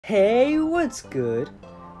Hey, what's good?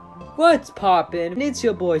 What's poppin'? It's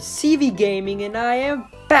your boy CV Gaming, and I am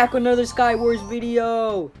back with another Skywars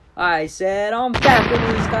video. I said I'm back with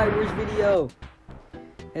another Skywars video.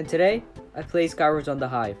 And today, I play Skywars on the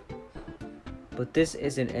Hive. But this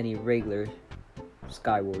isn't any regular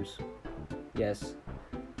Skywars. Yes,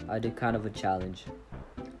 I did kind of a challenge.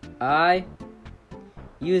 I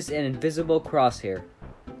used an invisible crosshair.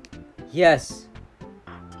 Yes.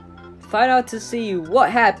 Find out to see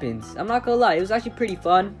what happens. I'm not gonna lie, it was actually pretty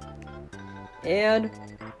fun. And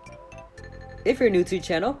if you're new to the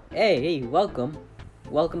channel, hey, welcome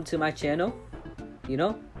to my channel. You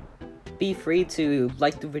know, be free to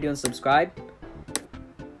like the video and subscribe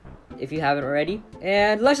if you haven't already.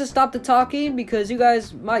 And let's just stop the talking because you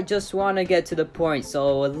guys might just want to get to the point.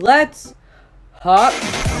 So let's hop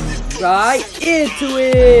right into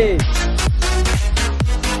it.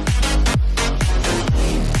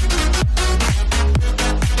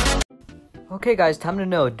 Okay guys, time to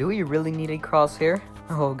know, do we really need a crosshair?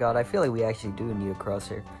 Oh god, I feel like we actually do need a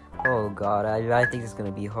crosshair. Oh god, I think it's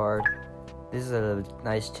gonna be hard. This is a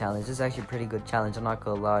nice challenge. This is actually a pretty good challenge, I'm not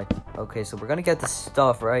gonna lie. Okay, so we're gonna get the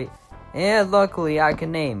stuff, right? And luckily, I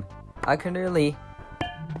can aim. I can really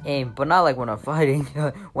aim, but not like when I'm fighting,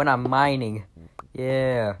 when I'm mining.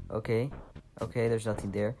 Yeah, okay. Okay, there's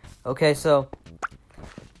nothing there. Okay, so,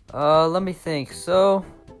 let me think. So,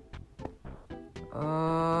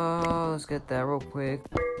 let's get that real quick.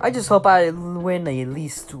 I just hope I win at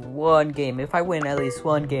least one game. If I win at least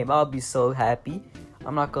one game, I'll be so happy.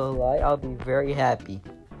 I'm not gonna lie, I'll be very happy.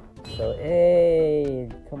 So, hey,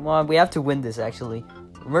 come on. We have to win this, actually.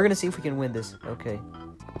 We're gonna see if we can win this. Okay,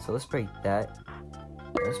 so let's break that.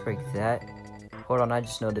 Let's break that. Hold on, I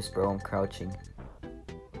just noticed, bro, I'm crouching.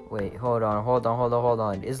 Wait, hold on.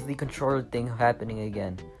 Is the controller thing happening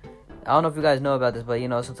again? I don't know if you guys know about this, but you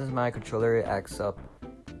know, sometimes my controller acts up.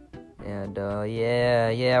 And,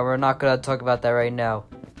 yeah, we're not gonna talk about that right now.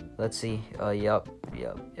 Let's see. Yup,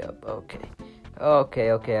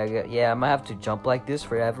 okay. Yeah, I might have to jump like this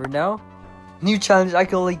forever now. New challenge, I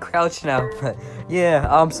can only crouch now. Yeah,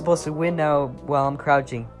 I'm supposed to win now while I'm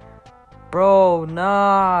crouching. Bro,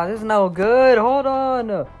 nah, this is no good. Hold on.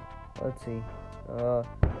 Let's see. Let's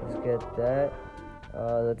get that.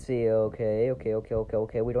 Let's see. Okay.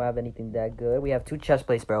 We don't have anything that good. We have 2 chest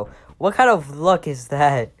plates, bro. What kind of luck is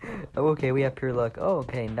that? Okay, we have pure luck. Oh,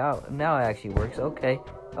 okay, now it actually works. Okay,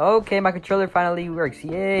 my controller finally works.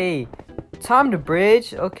 Yay! Time to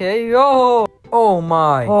bridge. Okay, yo. Oh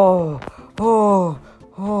my. Oh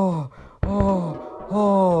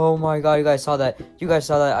my god, you guys saw that.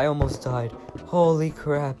 I almost died. Holy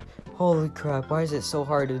crap. Why is it so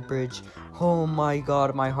hard to bridge? Oh my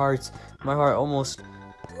god, my heart almost.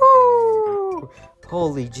 Woo!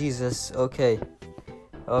 Holy Jesus. Okay.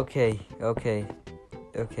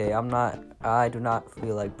 I do not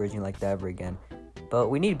feel like bridging like that ever again. But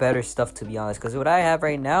we need better stuff, to be honest, because what I have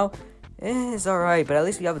right now is alright, but at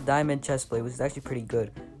least we have a diamond chestplate, which is actually pretty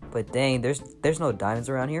good. But dang, there's no diamonds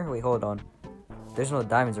around here. Wait, hold on. There's no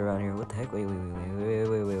diamonds around here. What the heck?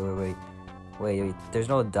 Wait. There's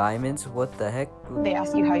no diamonds? What the heck? They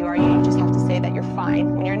ask you how you are, you just have to say that you're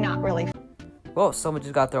fine when you're not really. Well, someone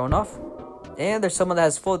just got thrown off. And there's someone that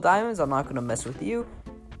has full diamonds. I'm not gonna mess with you.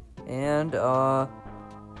 And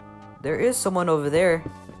there is someone over there.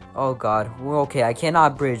 Oh god. Okay, I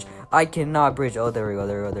cannot bridge. Oh, there we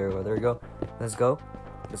go. Let's go.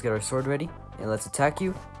 Let's get our sword ready and let's attack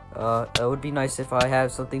you. It would be nice if I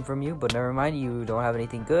have something from you, but never mind, you don't have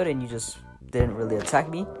anything good and you just didn't really attack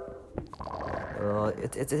me.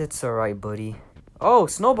 It's alright, buddy. Oh,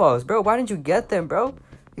 snowballs, bro, why didn't you get them, bro?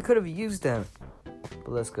 You could have used them.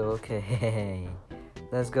 But let's go. Okay.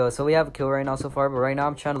 Let's go. So we have a kill right now so far, but right now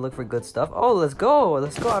I'm trying to look for good stuff. Oh, let's go.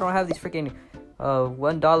 I don't have these freaking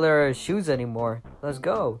 $1 shoes anymore. Let's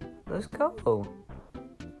go. Oh,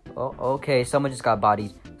 okay, someone just got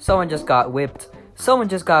bodied. Someone just got whipped.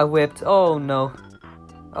 Oh no.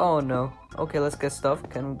 Okay, let's get stuff.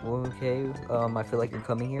 I feel like you're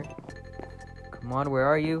coming here. Come on, where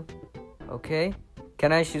are you? Okay.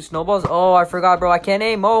 Can I shoot snowballs? Oh, I forgot, bro. I can't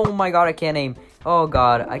aim. Oh my god, I can't aim. Oh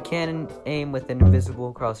god, I can't aim with an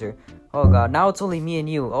invisible crosshair. Oh god, now it's only me and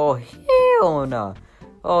you. Oh, hell no.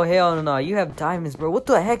 You have diamonds, bro. What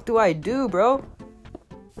the heck do I do, bro?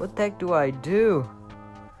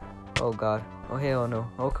 Oh god. Oh, hell no.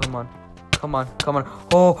 Oh, come on.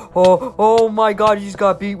 Oh my god, you just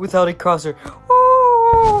got beat without a crosshair.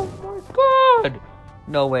 Oh my god.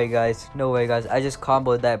 No way, guys. I just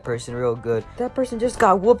comboed that person real good. That person just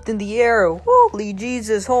got whooped in the air. Holy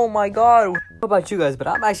Jesus. Oh my god. I don't know about you guys, but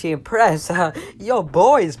I'm actually impressed. Yo,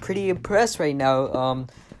 boy is pretty impressed right now.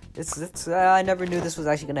 I never knew this was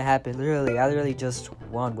actually gonna happen. Literally, I literally just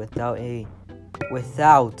won without a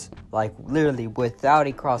crosshair,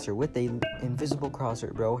 with a invisible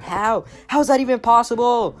crosshair, bro. How's that even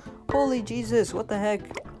possible? Holy Jesus, what the heck?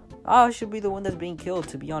 I should be the one that's being killed,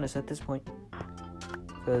 to be honest, at this point.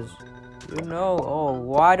 Because,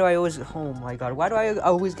 why do I always, oh my god, why do I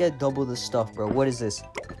always get double the stuff, bro? What is this?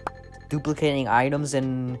 Duplicating items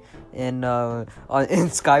in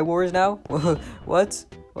Skywars now? What?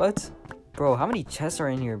 Bro, how many chests are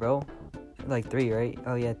in here, bro? Like 3, right?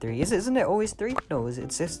 Oh yeah, 3. Isn't it always 3? No,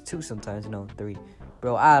 it's just 2 sometimes. No, 3.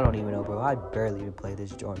 Bro, I don't even know, bro. I barely even play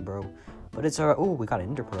this joint, bro. But it's alright. Oh, we got an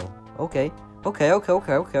Ender Pearl. Okay.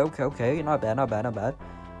 Not bad.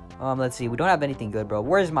 Let's see. We don't have anything good, bro.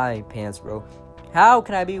 Where's my pants, bro? How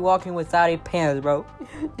can I be walking without a pants, bro?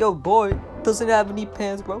 Yo, boy, doesn't have any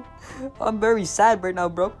pants, bro. I'm very sad right now,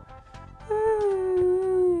 bro.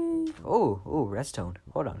 Oh, redstone.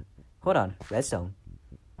 Hold on, redstone.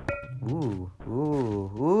 Ooh.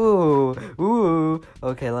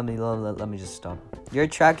 Okay, let me just stop. Your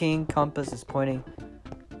tracking compass is pointing.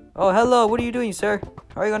 Oh, hello. What are you doing, sir?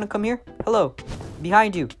 Are you gonna come here? Hello,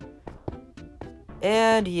 behind you.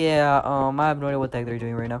 And yeah, I have no idea what the heck they're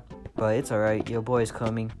doing right now, but it's alright. Your boy is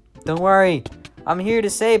coming. Don't worry. I'm here to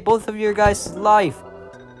save both of your guys' life.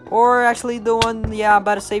 Or actually the one, yeah, I'm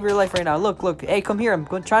about to save your life right now. Look. Hey, come here. I'm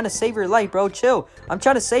trying to save your life, bro. Chill. I'm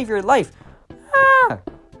trying to save your life.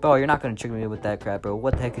 Bro, you're not gonna trick me with that crap, bro.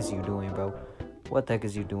 What the heck is you doing, bro? What the heck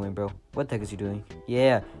is you doing, bro? What the heck is you doing?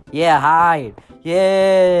 Yeah, hide.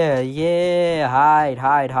 Yeah,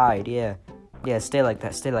 hide. Yeah, stay like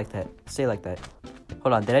that.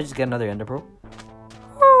 Hold on, did I just get another Ender Pearl?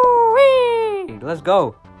 Woo-wee! Let's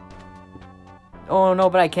go. Oh no,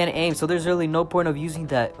 but I can't aim, so there's really no point of using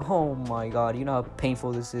that. Oh my god, you know how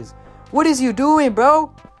painful this is. What is you doing,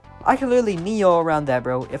 bro? I can literally Neo around that,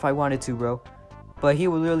 bro, if I wanted to, bro. But he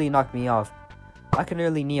would literally knock me off. I can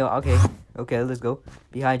literally Neo. Okay, let's go.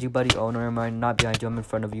 Behind you, buddy. Oh, no, never mind. Not behind you. I'm in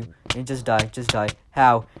front of you. And just die.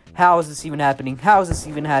 How is this even happening?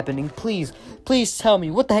 Please tell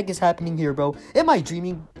me. What the heck is happening here, bro? Am I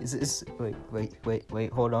dreaming? Is this... Wait.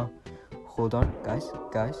 Hold on. Guys.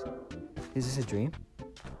 Is this a dream?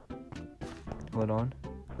 Hold on.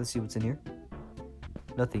 Let's see what's in here.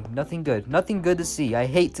 Nothing good. Nothing good to see. I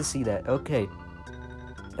hate to see that. Okay.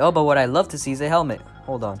 Oh, but what I love to see is a helmet.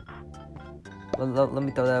 Hold on. Let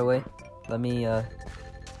me throw that away.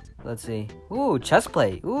 Let's see. Ooh, chest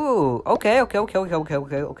plate. Ooh, okay.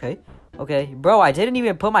 Bro, I didn't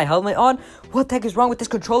even put my helmet on. What the heck is wrong with this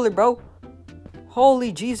controller, bro?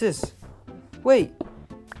 Holy Jesus. Wait.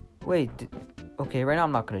 Okay, right now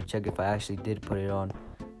I'm not gonna check if I actually did put it on.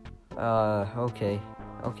 Okay.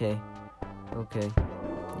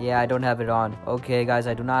 Yeah, I don't have it on. Okay, guys,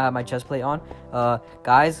 I do not have my chest plate on.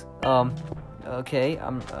 Guys, okay,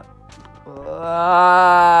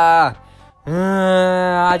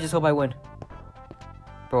 I just hope I win.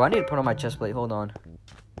 Bro, I need to put on my chest plate. Hold on.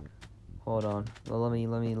 Well, let me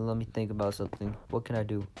think about something. What can I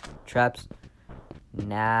do? Traps?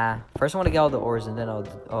 Nah. First I want to get all the ores and then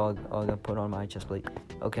I'll put on my chest plate.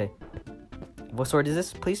 Okay. What sword is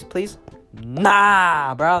this? Please?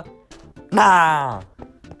 Nah, bro. Nah.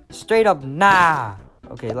 Straight up nah.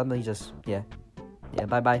 Okay, let me just yeah,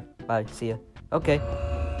 bye, see ya. Okay.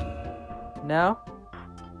 Now,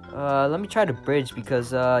 let me try to bridge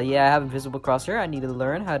because, yeah, I have invisible crosshair. I need to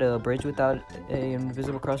learn how to bridge without an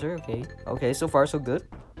invisible crosshair. Okay, so far so good.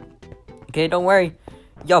 Okay, don't worry.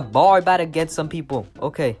 Yo, boy, about to get some people.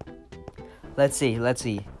 Okay. Let's see.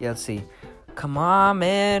 Come on,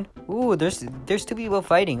 man. Ooh, there's 2 people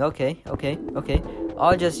fighting. Okay.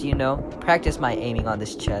 I'll just, practice my aiming on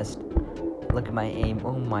this chest. Look at my aim.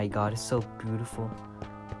 Oh my god, it's so beautiful.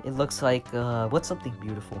 It looks like, what's something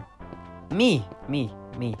beautiful? Me.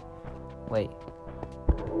 Wait.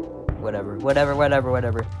 Whatever.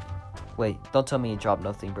 Wait, don't tell me you dropped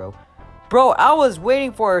nothing, bro. Bro, I was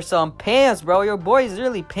waiting for some pants, bro. Your boy is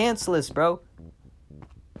really pantsless, bro.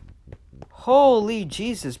 Holy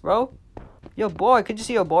Jesus, bro. Yo, boy, could you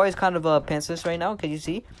see your boy is kind of pantsless right now? Can you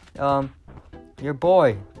see? Your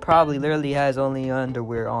boy probably literally has only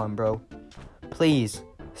underwear on, bro. Please,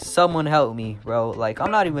 someone help me, bro. Like,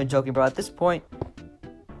 I'm not even joking, bro. At this point...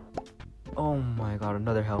 Oh my god,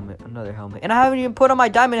 another helmet. And I haven't even put on my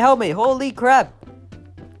diamond helmet. Holy crap.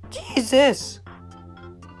 Jesus.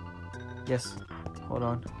 Yes. Hold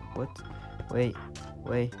on. What? Wait.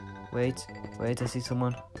 I see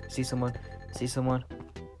someone.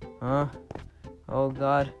 Huh? Oh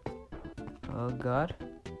god.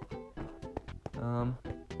 Come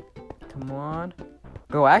on.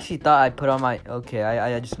 Bro, I actually thought I put on my... Okay,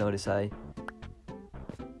 I just noticed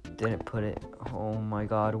didn't put it. Oh my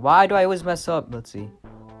god. Why do I always mess up? Let's see.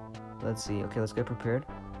 Let's see. Okay, let's get prepared.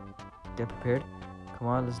 Get prepared. Come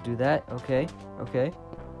on, let's do that. Okay. Okay.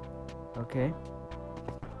 Okay.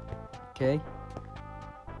 Okay.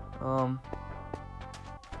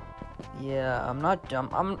 Yeah, I'm not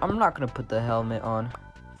gonna put the helmet on.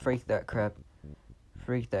 Freak that crap.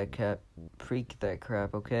 Freak that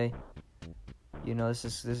crap, okay? You know, this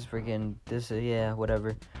is freaking, yeah,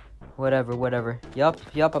 whatever. Yup,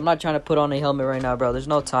 I'm not trying to put on a helmet right now, bro. There's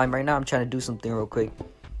no time. Right now, I'm trying to do something real quick.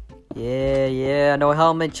 Yeah, no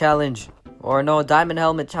helmet challenge. Or no diamond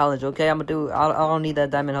helmet challenge, okay? I don't need that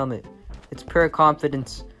diamond helmet. It's pure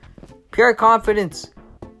confidence. Pure confidence,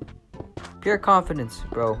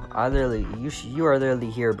 bro. I literally, you are literally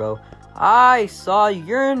here, bro. I saw you.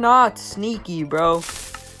 You're not sneaky, bro.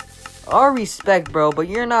 All respect, bro, but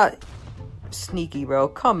you're not sneaky, bro.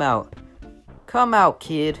 Come out,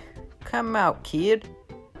 kid.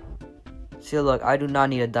 See, look, I do not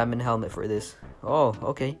need a diamond helmet for this. Oh,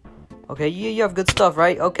 okay. Okay, you have good stuff,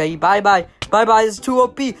 right? Okay, bye. This is too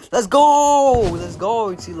OP. Let's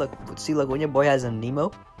go. See, look, when your boy has a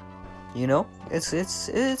Nemo, you know, it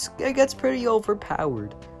gets pretty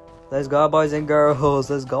overpowered. Let's go, boys and girls.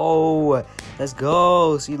 Let's go.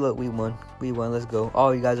 See, look, we won. Let's go.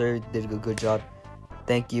 Oh, you guys did a good job.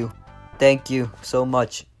 Thank you so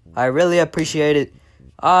much. I really appreciate it.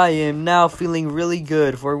 I am now feeling really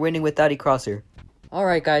good for winning without a crosshair.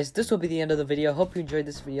 Alright guys, this will be the end of the video. Hope you enjoyed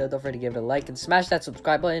this video. Don't forget to give it a like and smash that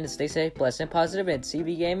subscribe button and stay safe, blessed, and positive. And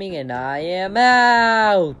CV Gaming, and I am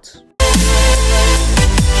out.